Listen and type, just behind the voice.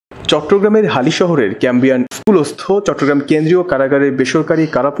চট্টগ্রামের হালি শহরের ক্যাম্বিয়ান স্কুলস্থ চট্টগ্রাম কেন্দ্রীয় কারাগারের বেসরকারি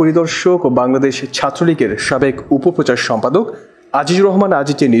কারা পরিদর্শক ও বাংলাদেশ ছাত্রলীগের সাবেক উপপ্রচার সম্পাদক আজিজুর রহমান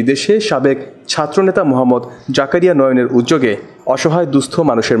আজিজের নির্দেশে সাবেক ছাত্রনেতা মোহাম্মদ জাকারিয়া নয়নের উদ্যোগে অসহায় দুস্থ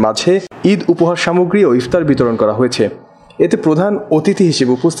মানুষের মাঝে ঈদ উপহার সামগ্রী ও ইফতার বিতরণ করা হয়েছে। এতে প্রধান অতিথি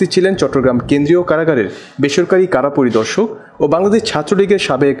হিসেবে উপস্থিত ছিলেন চট্টগ্রাম কেন্দ্রীয় কারাগারের বেসরকারি কারা পরিদর্শক ও বাংলাদেশ ছাত্রলীগের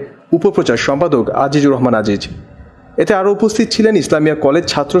সাবেক উপপ্রচার সম্পাদক আজিজুর রহমান আজিজ। এতে আরও উপস্থিত ছিলেন ইসলামিয়া কলেজ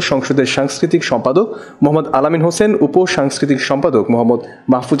ছাত্র সংসদের সাংস্কৃতিক সম্পাদক মোহাম্মদ আলামিন হোসেন, উপ সাংস্কৃতিক সম্পাদক মোহাম্মদ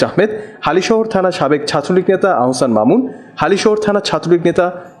মাহফুজ আহমেদ, হালিশহর থানা সাবেক ছাত্রলীগ নেতা আহসান মামুন, হালিশহর থানা ছাত্রলীগ নেতা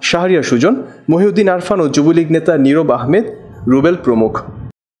শাহরিয়ার সুজন, মহিউদ্দিন আরফান ও যুবলীগ নেতা নীরব আহমেদ, রুবেল প্রমুখ।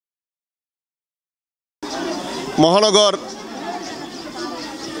 মহানগর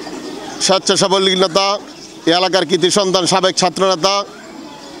স্বেচ্ছাসেবক লীগ নেতা, এলাকার কৃতি সন্তান সাবেক ছাত্রনেতা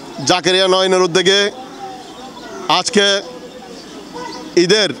জাকারিয়া নয়নের উদ্যোগে আজকে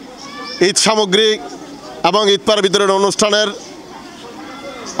ঈদ সামগ্রী এবং ইফতার বিতরণ অনুষ্ঠানের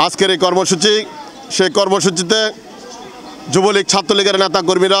আজকের এই কর্মসূচি। সেই কর্মসূচিতে যুবলীগ ছাত্রলীগের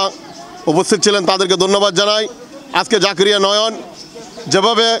নেতাকর্মীরা উপস্থিত ছিলেন, তাদেরকে ধন্যবাদ জানাই। আজকে জাকারিয়া নয়ন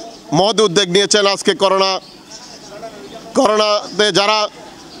যেভাবে মহৎ উদ্যোগ নিয়েছেন, আজকে করোনাতে যারা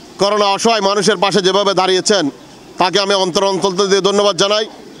করোনা অসহায় মানুষের পাশে যেভাবে দাঁড়িয়েছেন তাকে আমি অন্তর দিয়ে ধন্যবাদ জানাই।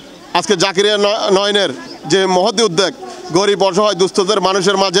 আজকে জাকারিয়া নয়নের যে মহৎ উদ্যোগ গরিব অসহায় দুস্থদের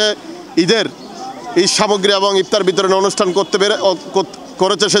মানুষের মাঝে ঈদ সামগ্রী এবং ইফতার বিতরণ অনুষ্ঠান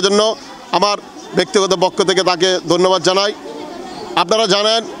করেছে, সেজন্য আমার ব্যক্তিগত পক্ষ থেকে তাকে ধন্যবাদ জানাই। আপনারা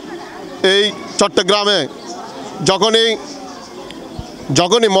জানেন এই চট্টগ্রামে যখনই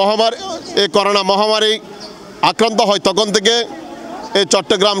এই করোনা মহামারী আক্রান্ত হয় তখন থেকে এই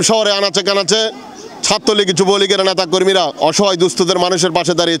চট্টগ্রাম শহরে আনাচে কানাচে ছাত্রলীগ যুবলীগের নেতাকর্মীরা অসহায় দুস্থদের মানুষের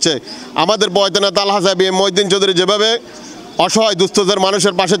পাশে দাঁড়িয়েছে। আমাদের বয়তে নেতা আলহাজ মহিউদ্দিন চৌধুরী যেভাবে অসহায় দুস্থদের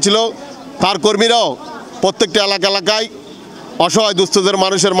মানুষের পাশে ছিল, তার কর্মীরাও প্রত্যেকটি এলাকায় অসহায় দুস্থদের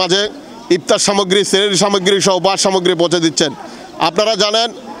মানুষের মাঝে ইফতার সামগ্রী, সেহরি সামগ্রী সহ উপহার সামগ্রী পৌঁছে দিচ্ছেন। আপনারা জানেন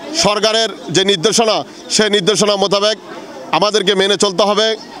সরকারের যে নির্দেশনা, সেই নির্দেশনা মোতাবেক আমাদেরকে মেনে চলতে হবে।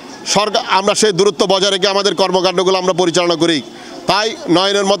 আমরা সেই দূরত্ব বজায় রেখে আমাদের কর্মকাণ্ডগুলো আমরা পরিচালনা করি। তাই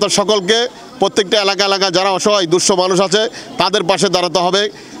নয়নের মতো সকলকে প্রত্যেকটা এলাকা যারা অসহায় দুঃস্থ মানুষ আছে তাদের পাশে দাঁড়াতে হবে।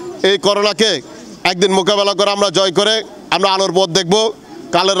 এই করোনাকে একদিন মোকাবেলা করে আমরা জয় করে আমরা আলোর পথ দেখব।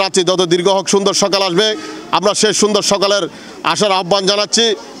 কালের রাত্রি যত দীর্ঘ হোক, সুন্দর সকাল আসবে। আমরা সেই সুন্দর সকালের আসার আহ্বান জানাচ্ছি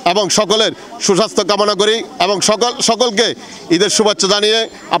এবং সকলের সুস্বাস্থ্য কামনা করি এবং সকলকে ঈদের শুভেচ্ছা জানিয়ে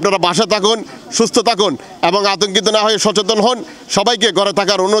আপনারা বাসা থাকুন, সুস্থ থাকুন এবং আতঙ্কিত না হয়ে সচেতন হন। সবাইকে ঘরে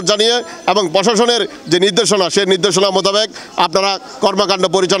থাকার অনুরোধ জানিয়ে এবং প্রশাসনের যে নির্দেশনা, সেই নির্দেশনা মোতাবেক আপনারা কর্মকাণ্ড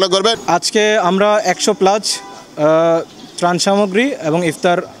পরিচালনা করবেন। আজকে আমরা 100+ ত্রাণ সামগ্রী এবং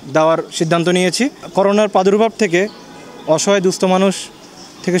ইফতার দেওয়ার সিদ্ধান্ত নিয়েছি। করোনার প্রাদুর্ভাব থেকে অসহায় দুস্থ মানুষ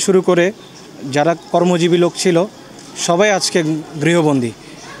থেকে শুরু করে যারা কর্মজীবী লোক ছিল সবাই আজকে গৃহবন্দী।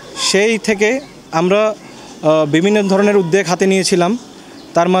 সেই থেকে আমরা বিভিন্ন ধরনের উদ্যোগ হাতে নিয়েছিলাম।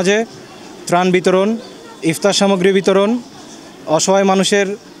 তার মাঝে ত্রাণ বিতরণ, ইফতার সামগ্রী বিতরণ, অসহায় মানুষের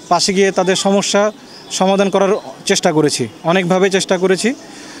পাশে গিয়ে তাদের সমস্যা সমাধান করার চেষ্টা করেছি, অনেকভাবে চেষ্টা করেছি।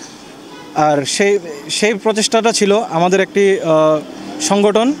 আর সেই প্রচেষ্টাটা ছিল আমাদের একটি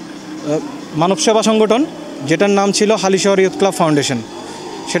সংগঠন, মানব সেবা সংগঠন, যেটার নাম ছিল হালিশহর ইউথ ক্লাব ফাউন্ডেশন।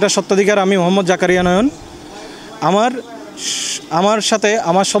 সেটা স্বত্বাধিকার আমি মোহাম্মদ জাকারিয়া নয়ন। আমার সাথে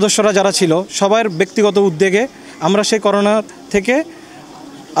আমার সদস্যরা যারা ছিল সবার ব্যক্তিগত উদ্যোগে আমরা সেই করোনা থেকে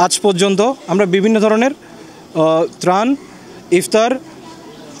আজ পর্যন্ত আমরা বিভিন্ন ধরনের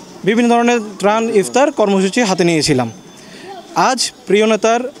ইফতার কর্মসূচি হাতে নিয়েছিলাম। আজ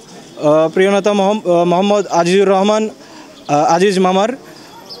প্রিয় নেতা মোহাম্মদ আজিজুর রহমান আজিজ মামার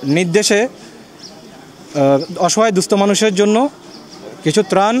নির্দেশে অসহায় দুস্থ মানুষের জন্য কিছু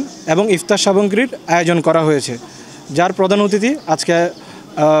ত্রাণ এবং ইফতার সামগ্রীর আয়োজন করা হয়েছে, যার প্রধান অতিথি আজকে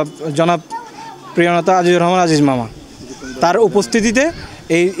জনাব প্রিয় নেতা আজিজুর রহমান আজিজ মামা। তার উপস্থিতিতে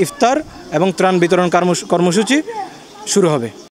এই ইফতার এবং ত্রাণ বিতরণ কর্মসূচি শুরু হবে।